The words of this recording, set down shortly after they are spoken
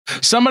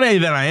Somebody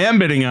that I am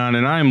bidding on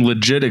and I'm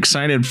legit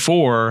excited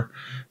for,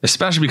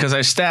 especially because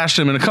I stashed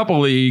him in a couple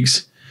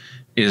leagues,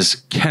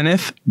 is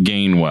Kenneth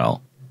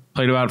Gainwell.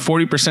 Played about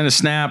 40% of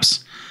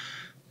snaps.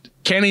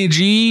 Kenny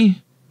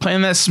G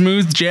playing that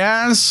smooth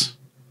jazz.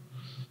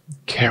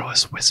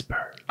 Careless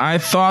whisper. I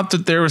thought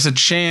that there was a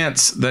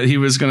chance that he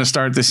was going to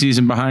start the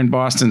season behind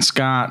Boston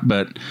Scott,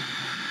 but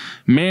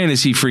man,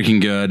 is he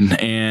freaking good.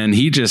 And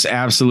he just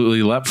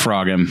absolutely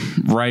leapfrog him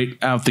right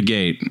out the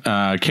gate.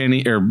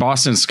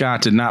 Boston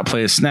Scott did not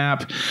play a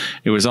snap.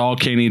 It was all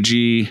Kenny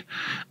G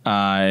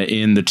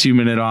in the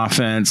 2-minute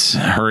offense,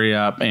 hurry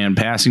up and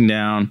passing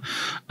down.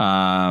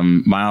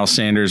 Miles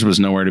Sanders was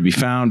nowhere to be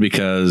found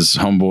because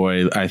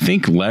homeboy, I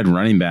think, led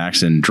running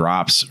backs in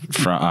drops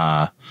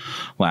from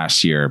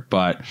last year.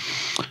 But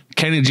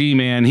Kenny G,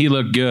 man, he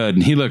looked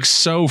good. He looked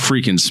so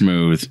freaking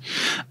smooth.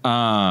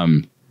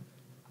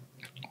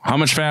 How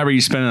much FAAB are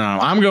you spending on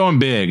him? I'm going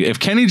big. If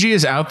Kenny G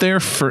is out there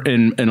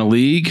in a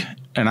league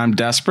and I'm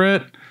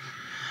desperate,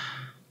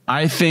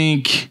 I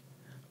think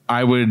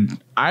I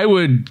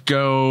would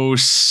go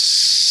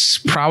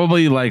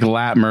probably like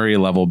Lat Murray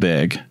level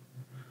big.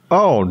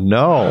 Oh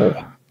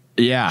no.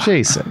 Yeah.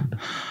 Jason.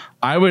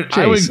 I would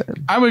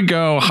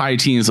go high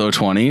teens, low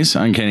 20s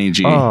on Kenny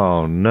G.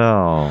 Oh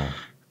no.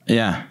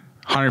 Yeah.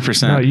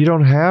 100%. No, you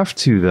don't have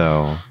to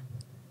though.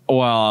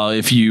 Well,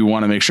 if you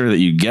want to make sure that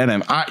you get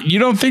him, you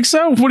don't think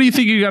so? What do you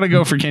think you got to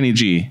go for Kenny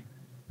G?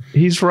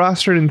 He's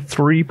rostered in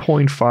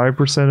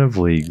 3.5% of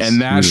leagues.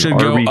 And that should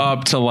go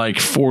up to like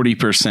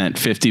 40%,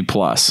 50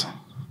 plus.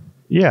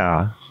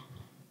 Yeah.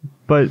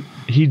 But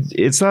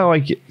it's not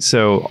like,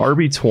 so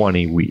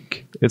RB20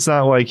 week. It's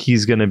not like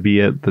he's going to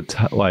be at the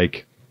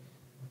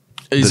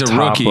he's a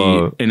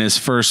rookie in his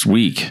first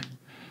week.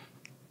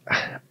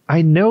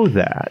 I know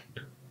that.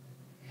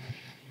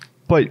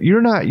 But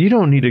you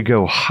don't need to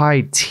go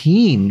high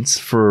teens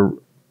for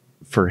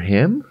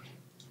him.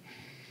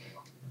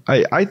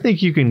 I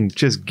think you can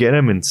just get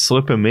him and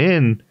slip him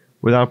in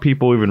without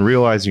people even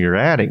realizing you're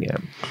adding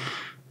him.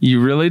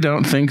 You really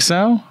don't think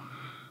so?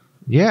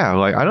 Yeah,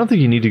 like I don't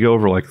think you need to go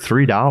over like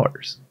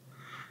 $3.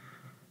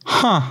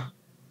 Huh.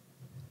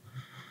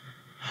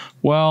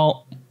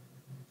 Well,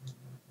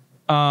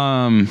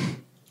 I'll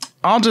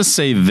just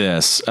say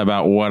this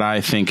about what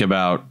I think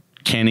about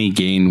Kenny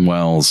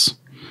Gainwell's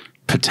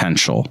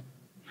potential.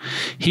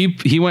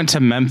 He went to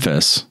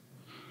Memphis,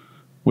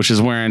 which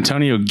is where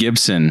Antonio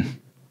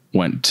Gibson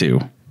went to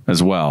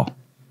as well.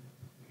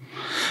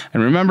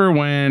 And remember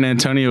when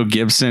Antonio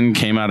Gibson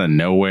came out of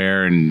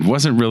nowhere and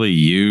wasn't really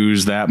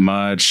used that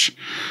much,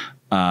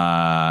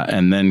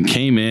 and then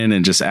came in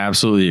and just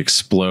absolutely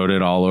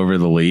exploded all over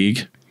the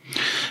league?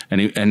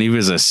 And he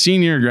was a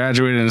senior,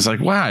 graduated, and it's like,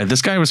 wow,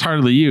 this guy was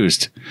hardly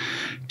used.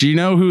 Do you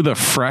know who the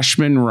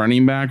freshman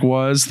running back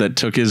was that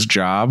took his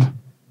job?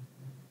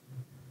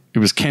 It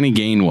was Kenny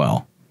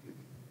Gainwell.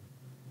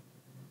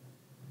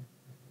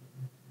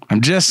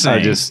 I'm just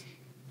saying.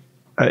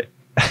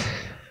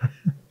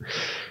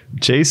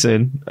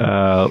 Jason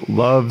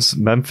loves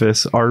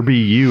Memphis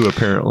RBU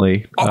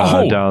apparently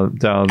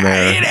down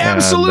there. It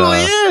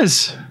absolutely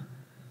is.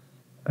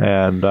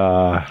 And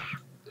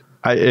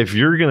if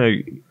you're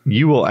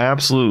you will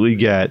absolutely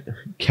get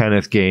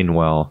Kenneth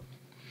Gainwell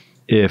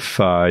if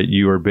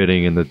you are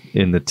bidding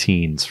in the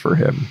teens for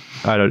him.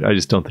 I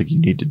just don't think you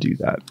need to do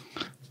that.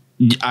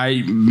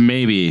 I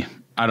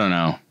don't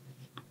know.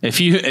 If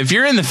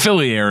you're in the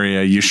Philly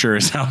area, you sure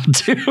as hell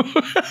do.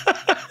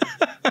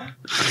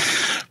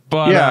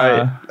 But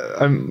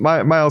yeah,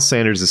 Miles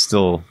Sanders is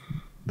still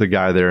the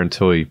guy there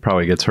until he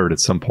probably gets hurt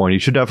at some point. He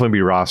should definitely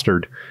be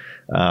rostered.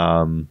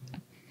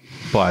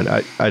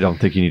 But I don't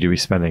think you need to be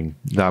spending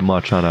that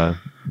much on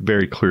a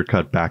very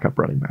clear-cut backup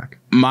running back.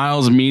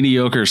 Miles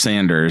Mediocre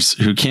Sanders,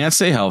 who can't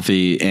stay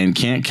healthy and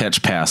can't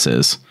catch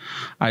passes.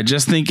 I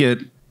just think that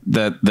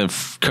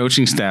the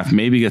coaching staff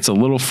maybe gets a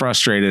little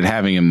frustrated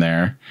having him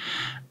there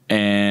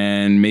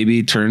and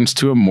maybe turns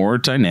to a more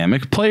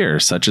dynamic player,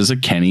 such as a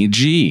Kenny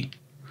G.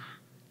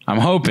 I'm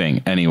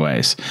hoping,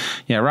 anyways.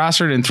 Yeah,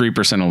 rostered in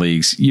 3% of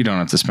leagues. You don't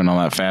have to spend all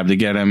that FAAB to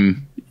get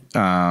him.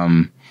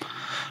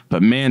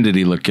 But man, did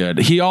he look good.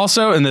 He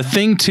also, and the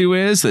thing too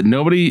is that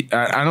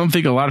I don't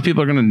think a lot of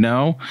people are going to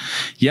know.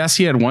 Yes,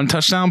 he had one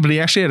touchdown, but he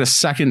actually had a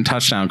second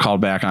touchdown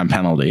called back on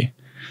penalty.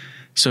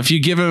 So if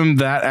you give him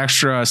that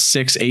extra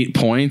 6-8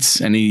 points,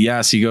 and he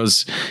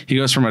goes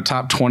from a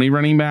top 20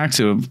 running back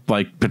to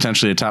like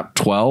potentially a top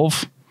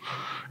 12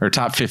 or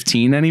top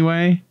 15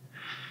 anyway.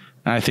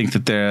 I think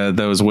that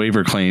those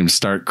waiver claims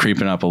start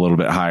creeping up a little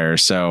bit higher.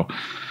 So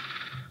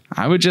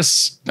I'm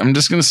just going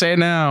to say it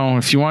now.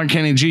 If you want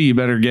Kenny G, you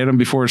better get him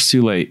before it's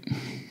too late.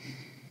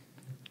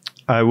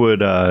 I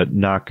would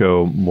not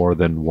go more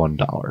than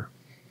 $1.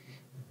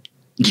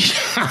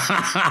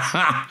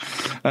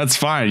 That's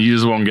fine. You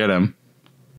just won't get him.